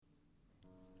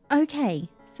Okay,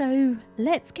 so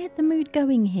let's get the mood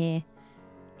going here.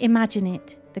 Imagine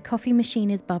it. The coffee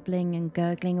machine is bubbling and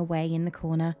gurgling away in the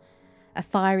corner. A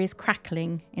fire is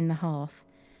crackling in the hearth.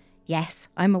 Yes,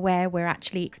 I'm aware we're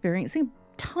actually experiencing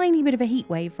a tiny bit of a heat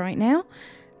wave right now,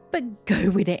 but go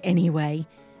with it anyway.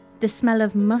 The smell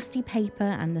of musty paper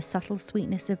and the subtle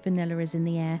sweetness of vanilla is in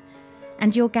the air,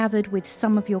 and you're gathered with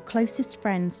some of your closest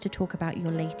friends to talk about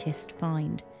your latest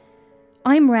find.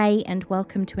 I'm Ray, and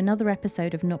welcome to another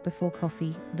episode of Not Before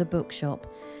Coffee, The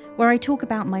Bookshop, where I talk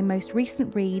about my most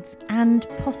recent reads and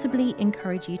possibly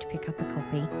encourage you to pick up a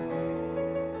copy.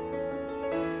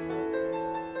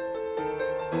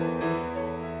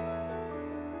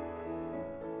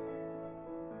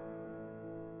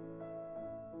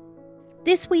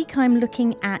 This week I'm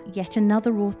looking at yet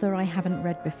another author I haven't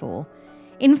read before.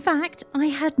 In fact, I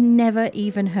had never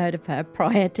even heard of her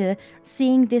prior to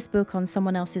seeing this book on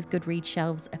someone else's Goodreads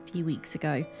shelves a few weeks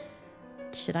ago.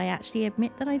 Should I actually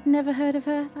admit that I'd never heard of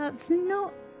her? That's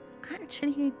not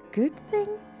actually a good thing.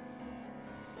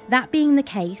 That being the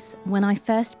case, when I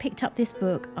first picked up this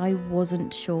book, I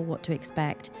wasn't sure what to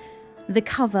expect. The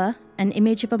cover, an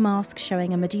image of a mask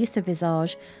showing a Medusa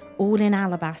visage, all in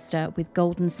alabaster with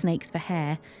golden snakes for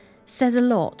hair, says a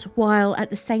lot, while at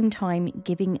the same time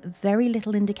giving very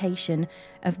little indication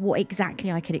of what exactly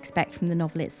I could expect from the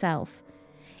novel itself.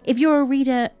 If you're a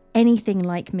reader anything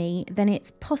like me, then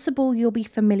it's possible you'll be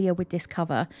familiar with this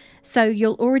cover, so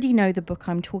you'll already know the book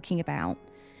I'm talking about.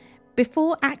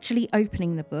 Before actually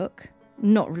opening the book,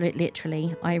 not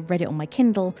literally, I read it on my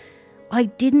Kindle, I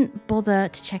didn't bother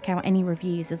to check out any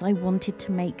reviews as I wanted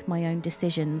to make my own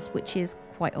decisions, which is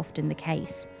quite often the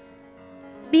case.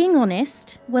 Being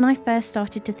honest, when I first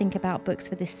started to think about books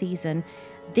for this season,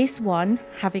 this one,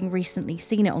 having recently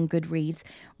seen it on Goodreads,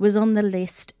 was on the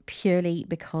list purely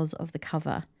because of the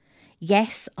cover.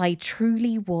 Yes, I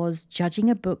truly was judging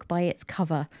a book by its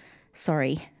cover.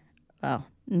 Sorry. Well,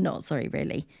 not sorry,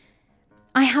 really.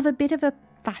 I have a bit of a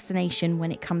fascination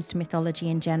when it comes to mythology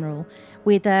in general,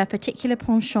 with a particular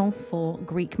penchant for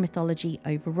Greek mythology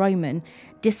over Roman,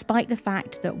 despite the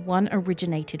fact that one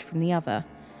originated from the other.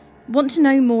 Want to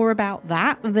know more about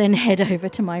that? Then head over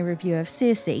to my review of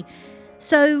Circe.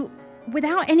 So,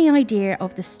 without any idea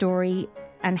of the story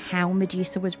and how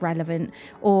Medusa was relevant,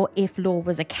 or if lore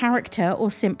was a character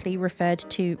or simply referred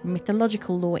to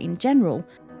mythological lore in general,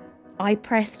 I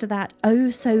pressed that oh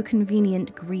so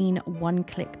convenient green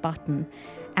one-click button,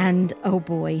 and oh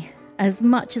boy, as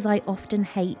much as I often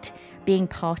hate being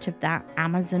part of that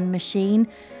Amazon machine,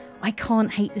 I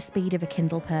can't hate the speed of a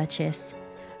Kindle purchase.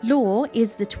 Lore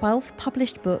is the 12th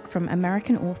published book from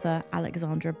American author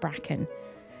Alexandra Bracken.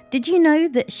 Did you know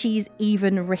that she's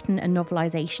even written a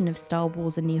novelization of Star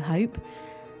Wars: A New Hope?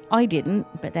 I didn't,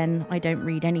 but then I don't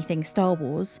read anything Star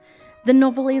Wars. The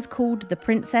novel is called The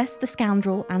Princess, the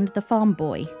Scoundrel, and the Farm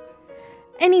Boy.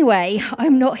 Anyway,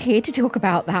 I'm not here to talk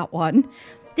about that one.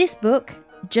 This book,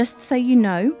 just so you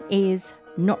know, is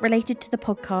not related to the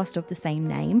podcast of the same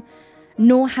name,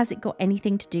 nor has it got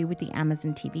anything to do with the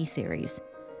Amazon TV series.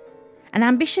 An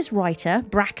ambitious writer,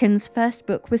 Bracken's first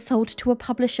book was sold to a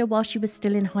publisher while she was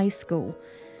still in high school.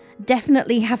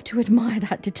 Definitely have to admire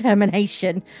that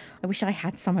determination. I wish I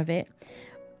had some of it.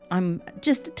 I'm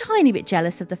just a tiny bit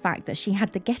jealous of the fact that she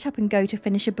had the get up and go to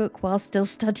finish a book while still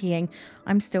studying.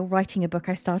 I'm still writing a book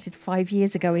I started 5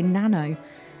 years ago in Nano.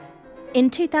 In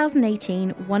 2018,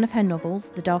 one of her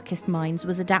novels, The Darkest Minds,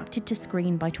 was adapted to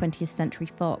screen by 20th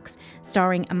Century Fox,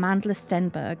 starring Amanda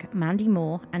Stenberg, Mandy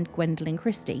Moore, and Gwendolyn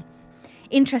Christie.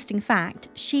 Interesting fact,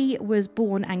 she was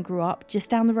born and grew up just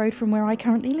down the road from where I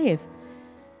currently live.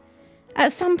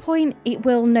 At some point, it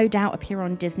will no doubt appear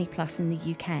on Disney Plus in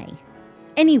the UK.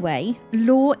 Anyway,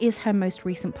 Lore is her most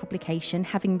recent publication,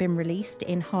 having been released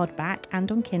in hardback and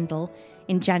on Kindle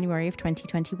in January of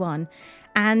 2021.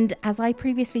 And as I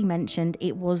previously mentioned,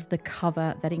 it was the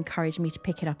cover that encouraged me to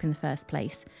pick it up in the first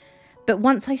place. But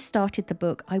once I started the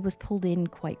book, I was pulled in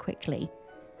quite quickly.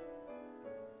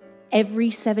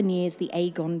 Every 7 years, the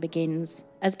Aegon begins.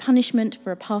 As punishment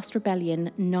for a past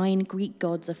rebellion, 9 Greek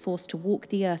gods are forced to walk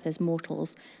the earth as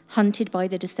mortals, hunted by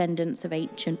the descendants of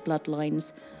ancient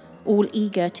bloodlines, all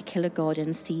eager to kill a god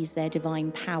and seize their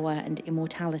divine power and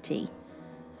immortality.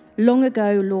 Long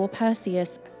ago, Lore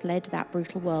Perseus fled that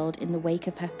brutal world in the wake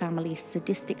of her family's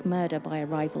sadistic murder by a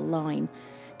rival line,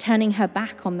 turning her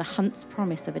back on the hunt's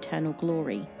promise of eternal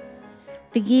glory.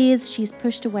 For years, she's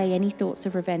pushed away any thoughts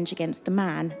of revenge against the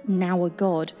man, now a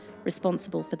god,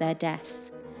 responsible for their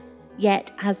deaths.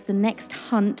 Yet, as the next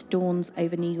hunt dawns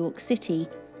over New York City,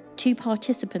 2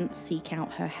 participants seek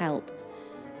out her help.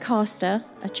 Castor,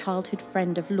 a childhood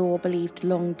friend of Lore believed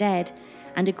long dead,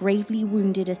 and a gravely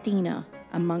wounded Athena,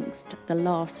 amongst the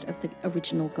last of the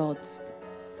original gods.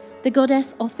 The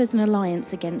goddess offers an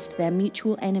alliance against their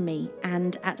mutual enemy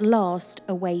and, at last,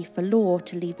 a way for Lore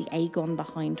to leave the Aegon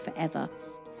behind forever.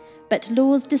 But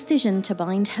Lore's decision to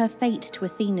bind her fate to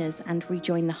Athena's and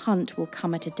rejoin the hunt will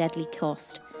come at a deadly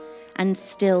cost, and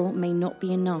still may not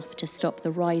be enough to stop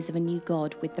the rise of a new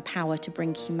god with the power to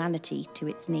bring humanity to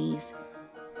its knees.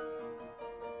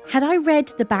 Had I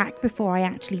read the back before I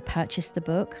actually purchased the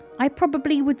book, I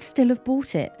probably would still have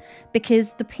bought it,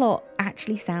 because the plot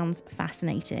actually sounds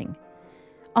fascinating.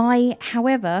 I,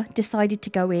 however, decided to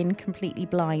go in completely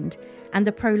blind, and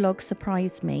the prologue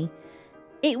surprised me.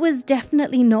 It was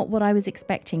definitely not what I was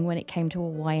expecting when it came to a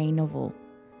YA novel.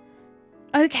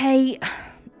 Okay,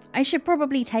 I should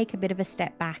probably take a bit of a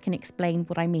step back and explain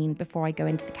what I mean before I go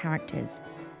into the characters.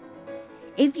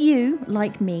 If you,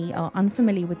 like me, are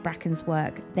unfamiliar with Bracken's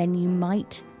work, then you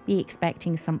might be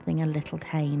expecting something a little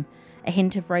tame, a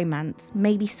hint of romance,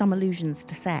 maybe some allusions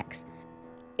to sex.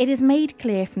 It is made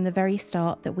clear from the very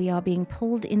start that we are being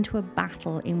pulled into a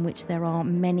battle in which there are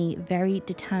many very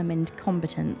determined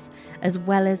combatants, as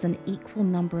well as an equal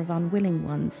number of unwilling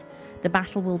ones. The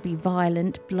battle will be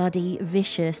violent, bloody,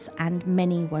 vicious, and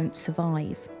many won't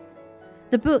survive.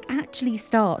 The book actually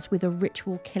starts with a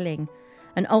ritual killing,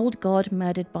 an old god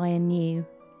murdered by a new.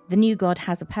 The new god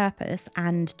has a purpose,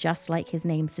 and just like his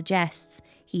name suggests,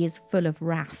 he is full of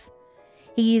wrath.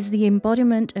 He is the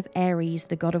embodiment of Ares,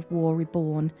 the god of war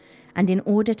reborn, and in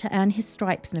order to earn his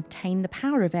stripes and obtain the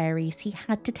power of Ares, he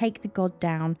had to take the god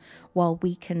down while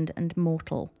weakened and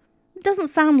mortal. It doesn't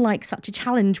sound like such a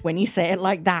challenge when you say it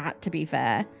like that, to be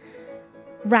fair.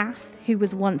 Wrath, who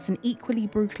was once an equally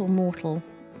brutal mortal,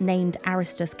 named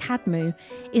Aristos Cadmu,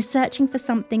 is searching for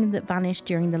something that vanished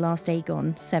during the last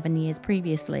Aegon 7 years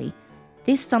previously.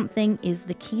 This something is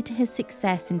the key to his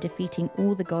success in defeating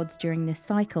all the gods during this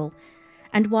cycle,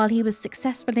 and while he was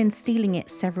successful in stealing it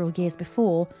several years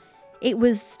before, it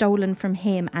was stolen from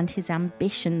him, and his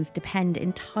ambitions depend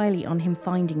entirely on him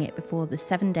finding it before the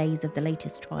 7 days of the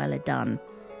latest trial are done.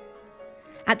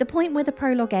 At the point where the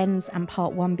prologue ends and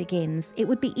part 1 begins, it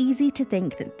would be easy to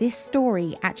think that this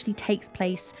story actually takes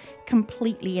place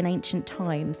completely in ancient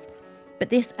times, but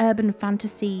this urban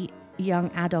fantasy young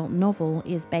adult novel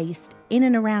is based in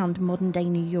and around modern-day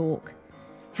New York.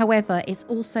 However, it's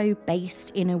also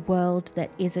based in a world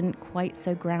that isn't quite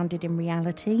so grounded in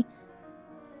reality.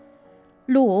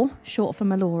 Lore, short for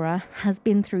Melora, has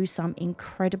been through some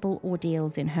incredible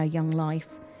ordeals in her young life.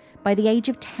 By the age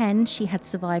of 10, she had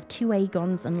survived 2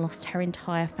 Aegons and lost her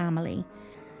entire family.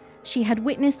 She had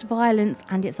witnessed violence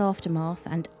and its aftermath,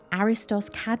 and Aristos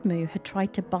Cadmu had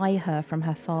tried to buy her from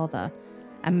her father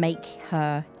and make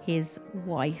her his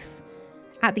wife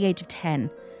at the age of 10.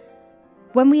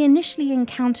 When we initially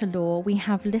encounter Lore, we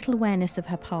have little awareness of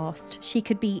her past. She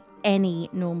could be any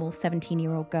normal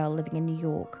 17-year-old girl living in New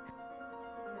York.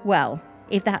 Well,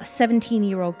 if that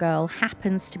 17-year-old girl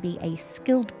happens to be a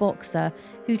skilled boxer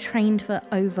who trained for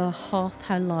over half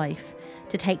her life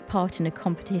to take part in a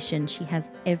competition she has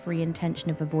every intention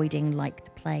of avoiding like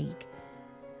the plague.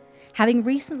 Having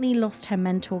recently lost her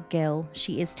mentor Gil,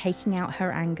 she is taking out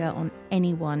her anger on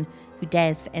anyone who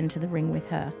dares to enter the ring with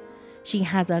her. She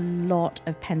has a lot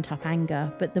of pent-up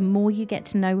anger, but the more you get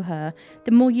to know her,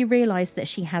 the more you realise that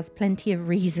she has plenty of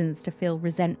reasons to feel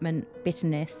resentment,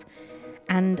 bitterness,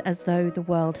 and as though the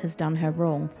world has done her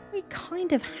wrong. It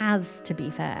kind of has, to be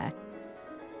fair.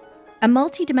 A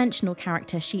multi-dimensional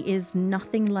character, she is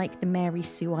nothing like the Mary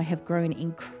Sue I have grown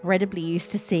incredibly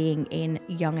used to seeing in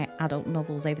young adult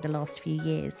novels over the last few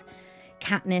years.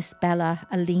 Katniss, Bella,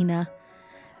 Alina.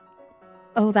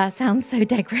 Oh, that sounds so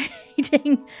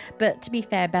degrading. But to be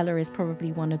fair, Bella is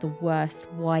probably one of the worst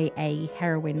YA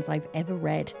heroines I've ever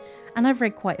read, and I've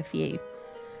read quite a few.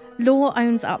 Lore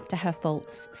owns up to her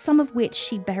faults, some of which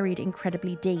she buried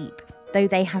incredibly deep, though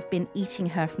they have been eating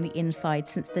her from the inside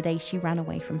since the day she ran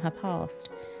away from her past.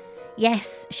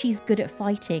 Yes, she's good at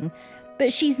fighting,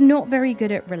 but she's not very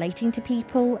good at relating to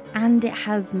people, and it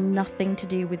has nothing to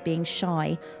do with being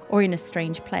shy or in a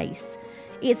strange place.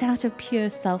 It's out of pure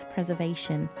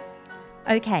self-preservation.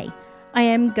 Okay, I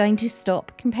am going to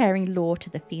stop comparing Lore to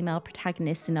the female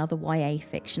protagonists in other YA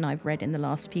fiction I've read in the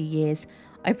last few years,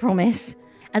 I promise.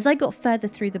 As I got further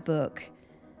through the book,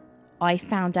 I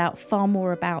found out far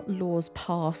more about Lore's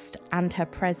past and her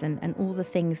present and all the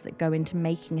things that go into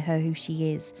making her who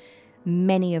she is,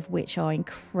 many of which are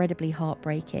incredibly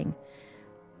heartbreaking.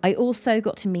 I also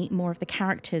got to meet more of the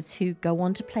characters who go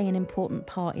on to play an important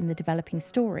part in the developing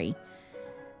story.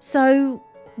 So,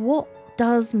 what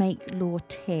does make Lore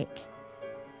tick?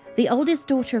 The oldest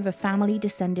daughter of a family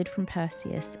descended from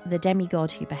Perseus, the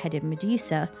demigod who beheaded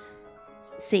Medusa.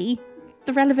 See,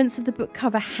 The relevance of the book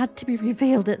cover had to be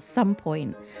revealed at some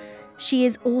point. She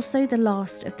is also the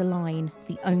last of the line,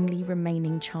 the only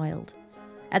remaining child.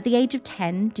 At the age of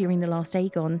 10, during the last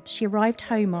Aegon, she arrived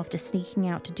home after sneaking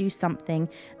out to do something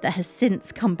that has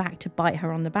since come back to bite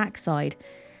her on the backside,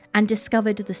 and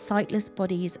discovered the sightless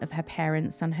bodies of her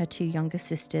parents and her 2 younger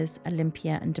sisters,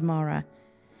 Olympia and Damara.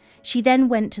 She then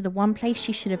went to the one place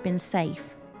she should have been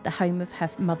safe, the home of her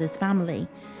mother's family,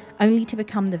 only to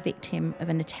become the victim of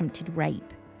an attempted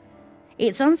rape.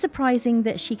 It's unsurprising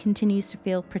that she continues to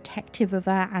feel protective of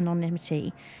her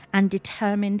anonymity and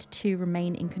determined to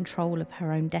remain in control of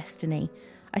her own destiny.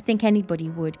 I think anybody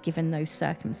would, given those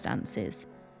circumstances.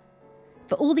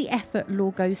 For all the effort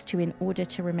Law goes to in order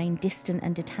to remain distant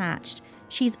and detached,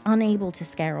 she's unable to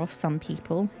scare off some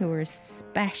people who are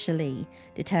especially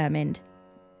determined,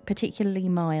 particularly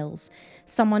Miles,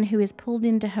 someone who is pulled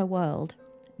into her world,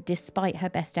 despite her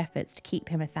best efforts to keep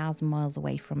him 1,000 miles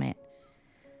away from it.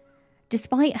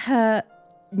 Despite her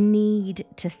need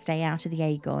to stay out of the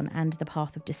Aegon and the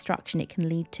path of destruction it can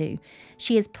lead to,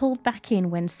 she is pulled back in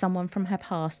when someone from her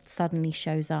past suddenly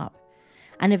shows up.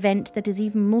 An event that is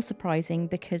even more surprising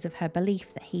because of her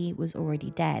belief that he was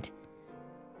already dead.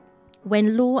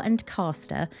 When Law and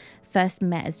Caster first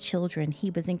met as children, he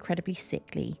was incredibly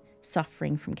sickly,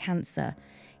 suffering from cancer.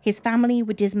 His family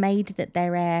were dismayed that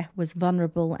their heir was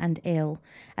vulnerable and ill,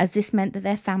 as this meant that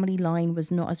their family line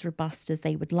was not as robust as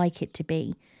they would like it to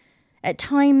be. At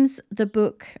times, the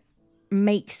book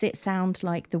makes it sound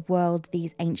like the world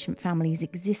these ancient families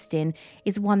exist in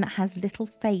is one that has little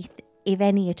faith, if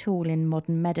any at all, in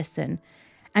modern medicine,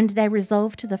 and they're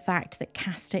resolved to the fact that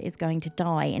Caster is going to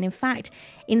die. And in fact,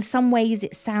 in some ways,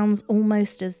 it sounds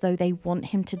almost as though they want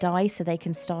him to die so they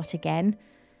can start again.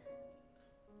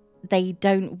 They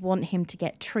don't want him to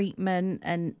get treatment,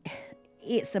 and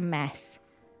it's a mess.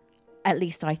 At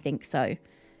least I think so.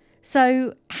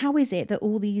 So how is it that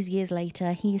all these years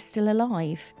later he is still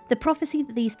alive? The prophecy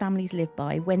that these families live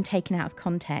by, when taken out of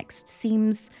context,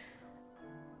 seems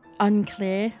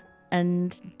unclear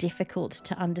and difficult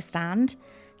to understand.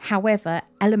 However,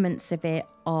 elements of it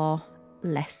are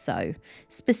less so.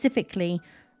 Specifically,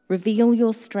 reveal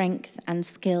your strength and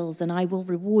skills, and I will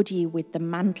reward you with the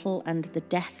mantle and the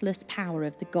deathless power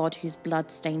of the god whose blood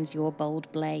stains your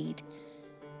bold blade.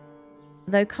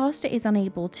 Though Caster is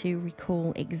unable to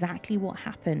recall exactly what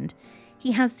happened,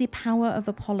 he has the power of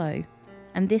Apollo,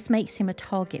 and this makes him a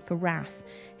target for Wrath,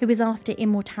 who is after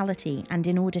immortality, and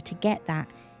in order to get that,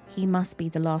 he must be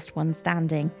the last one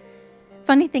standing.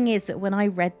 Funny thing is that when I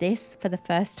read this for the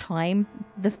first time,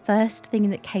 the first thing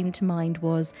that came to mind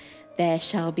was, "There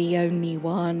shall be only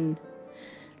one."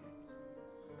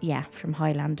 Yeah, from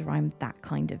Highlander, I'm that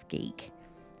kind of geek.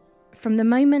 From the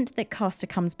moment that Caster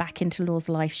comes back into Law's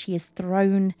life, she is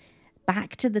thrown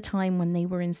back to the time when they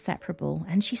were inseparable,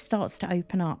 and she starts to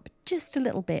open up just a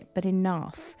little bit, but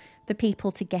enough for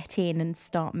people to get in and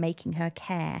start making her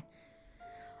care.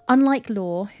 Unlike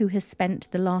Law, who has spent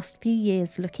the last few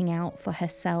years looking out for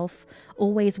herself,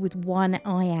 always with one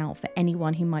eye out for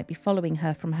anyone who might be following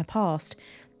her from her past,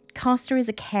 Caster is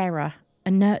a carer, a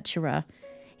nurturer.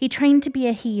 He trained to be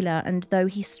a healer, and though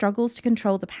he struggles to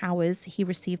control the powers he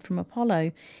received from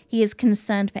Apollo, he is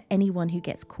concerned for anyone who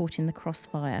gets caught in the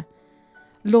crossfire.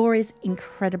 Law is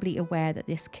incredibly aware that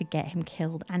this could get him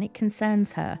killed, and it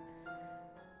concerns her.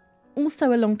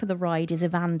 Also along for the ride is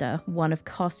Evander, one of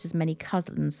Caster's many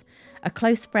cousins, a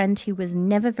close friend who was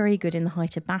never very good in the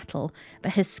height of battle,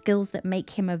 but has skills that make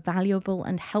him a valuable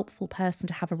and helpful person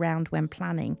to have around when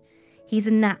planning. He's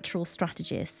a natural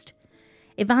strategist.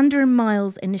 Evander and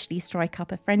Miles initially strike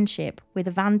up a friendship, with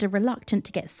Evander reluctant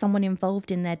to get someone involved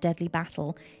in their deadly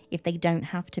battle if they don't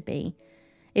have to be.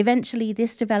 Eventually,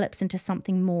 this develops into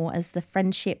something more as the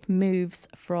friendship moves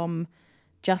from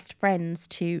just friends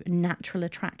to natural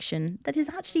attraction that is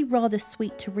actually rather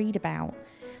sweet to read about.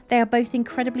 They are both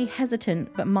incredibly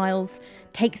hesitant, but Miles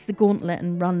takes the gauntlet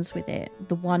and runs with it,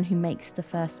 the one who makes the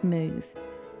first move.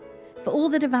 For all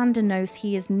that Evander knows,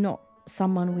 he is not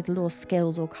someone with Law's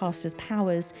skills or Caster's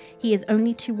powers. He is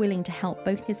only too willing to help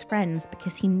both his friends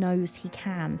because he knows he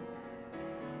can.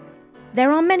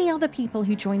 There are many other people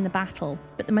who join the battle,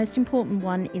 but the most important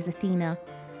one is Athena.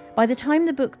 By the time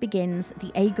the book begins,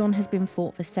 the Aegon has been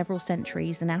fought for several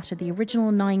centuries, and out of the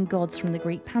original 9 gods from the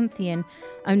Greek pantheon,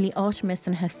 only Artemis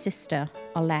and her sister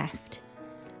are left.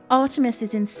 Artemis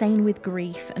is insane with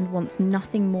grief and wants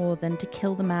nothing more than to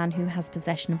kill the man who has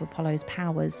possession of Apollo's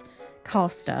powers,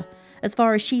 Caster. As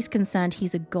far as she's concerned,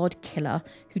 he's a god killer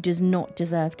who does not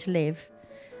deserve to live.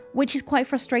 Which is quite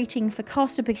frustrating for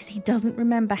Caster because he doesn't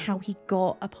remember how he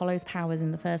got Apollo's powers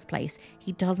in the first place.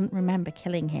 He doesn't remember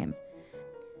killing him.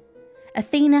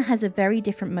 Athena has a very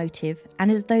different motive,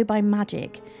 and as though by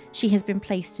magic, she has been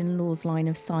placed in Lor's line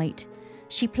of sight.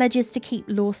 She pledges to keep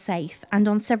Lor safe, and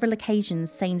on several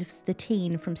occasions saves the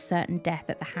teen from certain death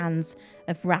at the hands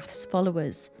of Wrath's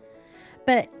followers.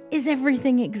 But is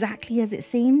everything exactly as it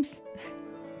seems?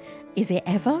 Is it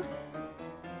ever?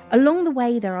 Along the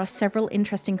way, there are several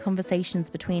interesting conversations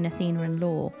between Athena and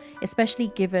Lor, especially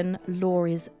given Lor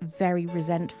is very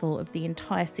resentful of the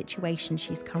entire situation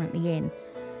she's currently in.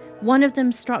 One of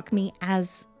them struck me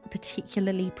as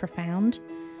particularly profound,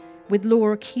 with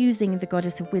Lor accusing the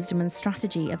goddess of wisdom and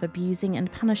strategy of abusing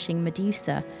and punishing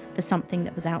Medusa for something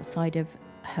that was outside of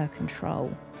her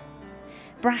control.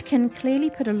 Bracken clearly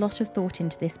put a lot of thought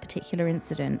into this particular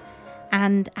incident,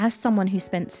 and as someone who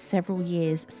spent several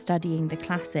years studying the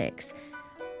classics,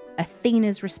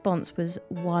 Athena's response was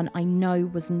one I know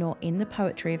was not in the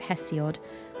poetry of Hesiod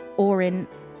or in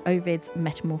Ovid's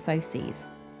Metamorphoses.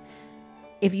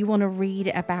 If you want to read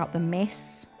about the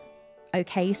myths,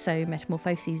 okay, so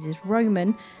Metamorphoses is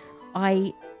Roman,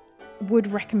 I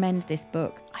would recommend this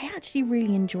book. I actually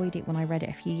really enjoyed it when I read it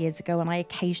a few years ago, and I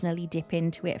occasionally dip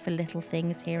into it for little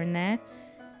things here and there.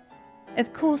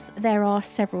 Of course, there are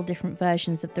several different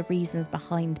versions of the reasons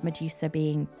behind Medusa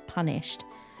being punished.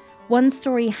 One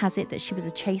story has it that she was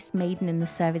a chaste maiden in the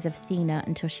service of Athena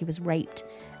until she was raped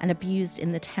and abused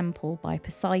in the temple by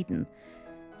Poseidon.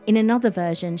 In another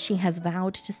version, she has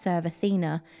vowed to serve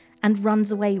Athena and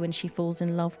runs away when she falls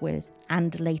in love with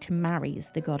and later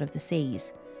marries the god of the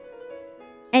seas.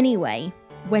 Anyway,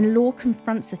 when Lor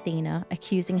confronts Athena,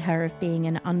 accusing her of being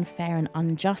an unfair and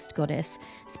unjust goddess,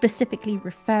 specifically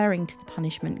referring to the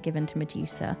punishment given to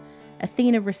Medusa,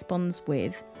 Athena responds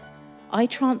with, "I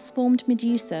transformed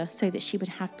Medusa so that she would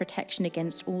have protection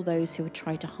against all those who would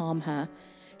try to harm her.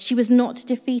 She was not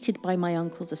defeated by my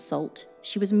uncle's assault.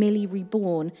 She was merely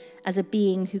reborn as a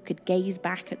being who could gaze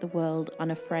back at the world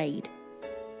unafraid."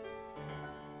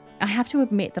 I have to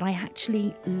admit that I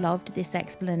actually loved this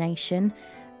explanation,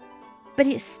 but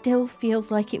it still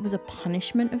feels like it was a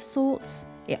punishment of sorts.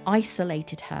 It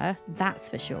isolated her, that's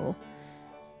for sure.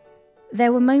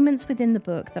 There were moments within the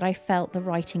book that I felt the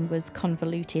writing was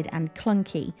convoluted and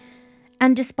clunky,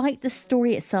 and despite the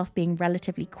story itself being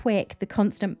relatively quick, the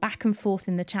constant back and forth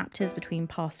in the chapters between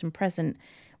past and present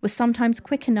was sometimes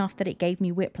quick enough that it gave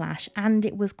me whiplash, and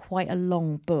it was quite a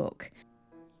long book.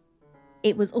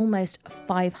 It was almost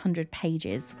 500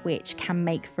 pages, which can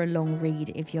make for a long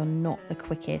read if you're not the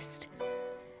quickest.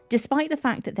 Despite the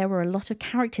fact that there were a lot of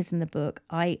characters in the book,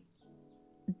 I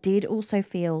did also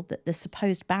feel that the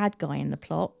supposed bad guy in the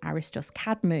plot, Aristos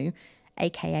Kadmou,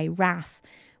 aka Wrath,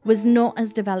 was not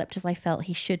as developed as I felt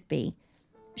he should be.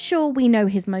 Sure, we know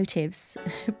his motives,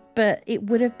 but it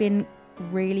would have been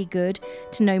really good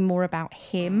to know more about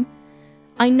him.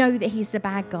 I know that he's the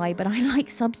bad guy, but I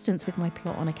like substance with my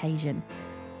plot on occasion.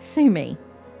 Sue me.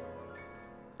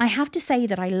 I have to say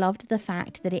that I loved the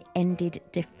fact that it ended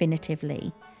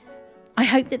definitively. I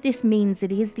hope that this means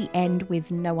it is the end with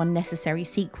no unnecessary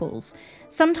sequels.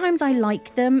 Sometimes I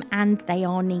like them and they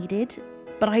are needed,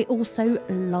 but I also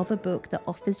love a book that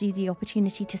offers you the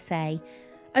opportunity to say,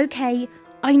 okay,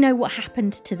 I know what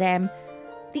happened to them.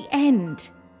 The end.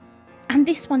 And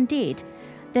this one did.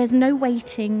 There's no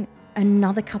waiting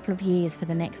another couple of years for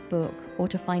the next book or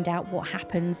to find out what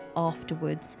happens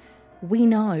afterwards. We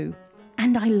know,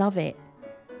 and I love it.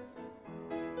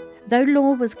 Though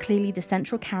Lor was clearly the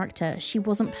central character, she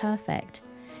wasn't perfect.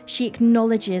 She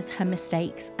acknowledges her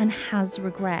mistakes and has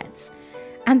regrets,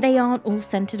 and they aren't all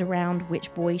centered around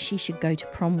which boy she should go to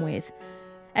prom with.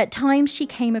 At times she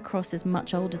came across as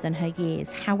much older than her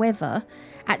years. However,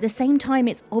 at the same time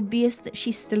it's obvious that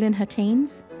she's still in her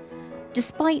teens.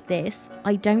 Despite this,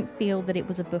 I don't feel that it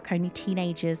was a book only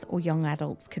teenagers or young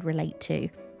adults could relate to,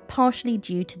 partially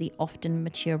due to the often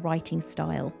mature writing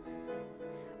style.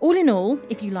 All in all,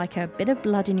 if you like a bit of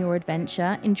blood in your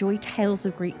adventure, enjoy tales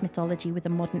of Greek mythology with a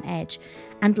modern edge,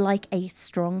 and like a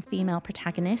strong female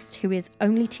protagonist who is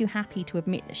only too happy to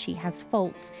admit that she has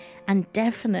faults and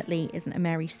definitely isn't a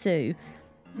Mary Sue,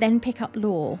 then pick up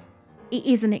Lor. It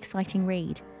is an exciting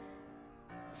read.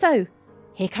 So,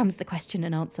 here comes the question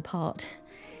and answer part.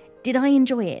 Did I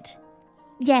enjoy it?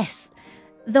 Yes,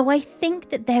 though I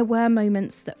think that there were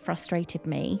moments that frustrated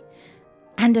me,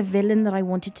 and a villain that I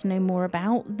wanted to know more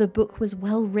about. The book was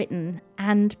well written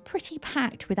and pretty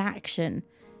packed with action.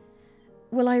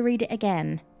 Will I read it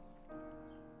again?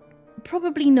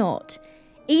 Probably not.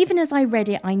 Even as I read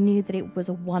it, I knew that it was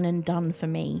a one and done for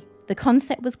me. The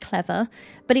concept was clever,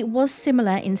 but it was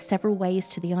similar in several ways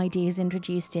to the ideas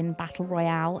introduced in Battle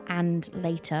Royale and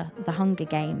later The Hunger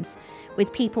Games,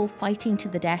 with people fighting to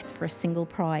the death for a single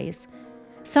prize.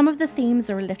 Some of the themes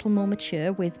are a little more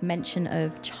mature, with mention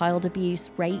of child abuse,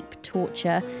 rape,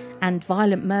 torture, and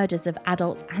violent murders of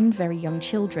adults and very young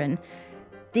children.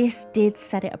 This did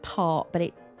set it apart, but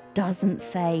it doesn't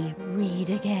say read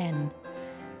again.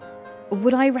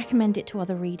 Would I recommend it to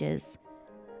other readers?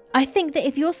 I think that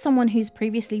if you're someone who's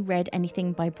previously read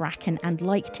anything by Bracken and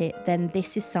liked it, then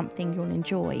this is something you'll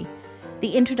enjoy.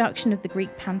 The introduction of the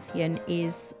Greek pantheon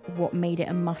is what made it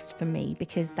a must for me,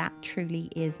 because that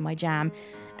truly is my jam.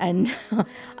 And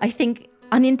I think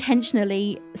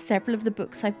unintentionally, several of the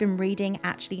books I've been reading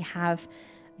actually have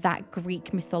that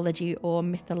Greek mythology or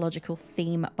mythological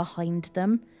theme behind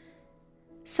them.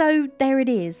 So there it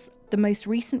is, the most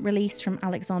recent release from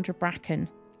Alexandra Bracken,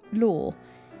 Lore.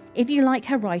 If you like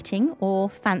her writing or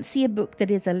fancy a book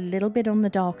that is a little bit on the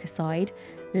darker side,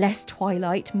 less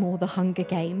Twilight, more the Hunger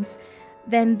Games,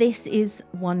 then this is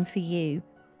one for you.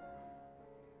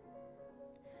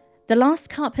 The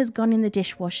last cup has gone in the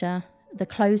dishwasher, the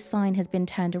close sign has been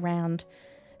turned around,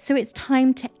 so it's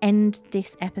time to end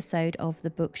this episode of The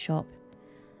Bookshop.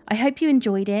 I hope you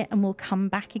enjoyed it and will come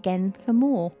back again for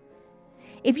more.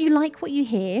 If you like what you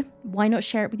hear, why not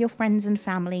share it with your friends and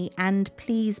family, and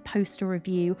please post a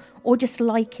review or just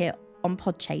like it on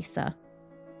Podchaser.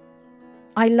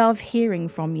 I love hearing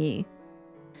from you.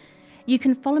 You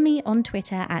can follow me on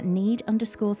Twitter at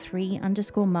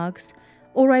need_3_mugs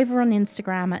or over on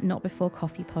Instagram at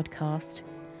NotBeforeCoffeePodcast.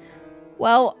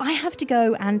 Well, I have to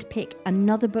go and pick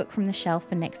another book from the shelf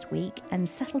for next week and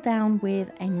settle down with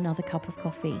another cup of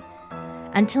coffee.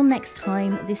 Until next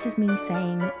time, this is me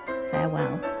saying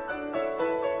farewell.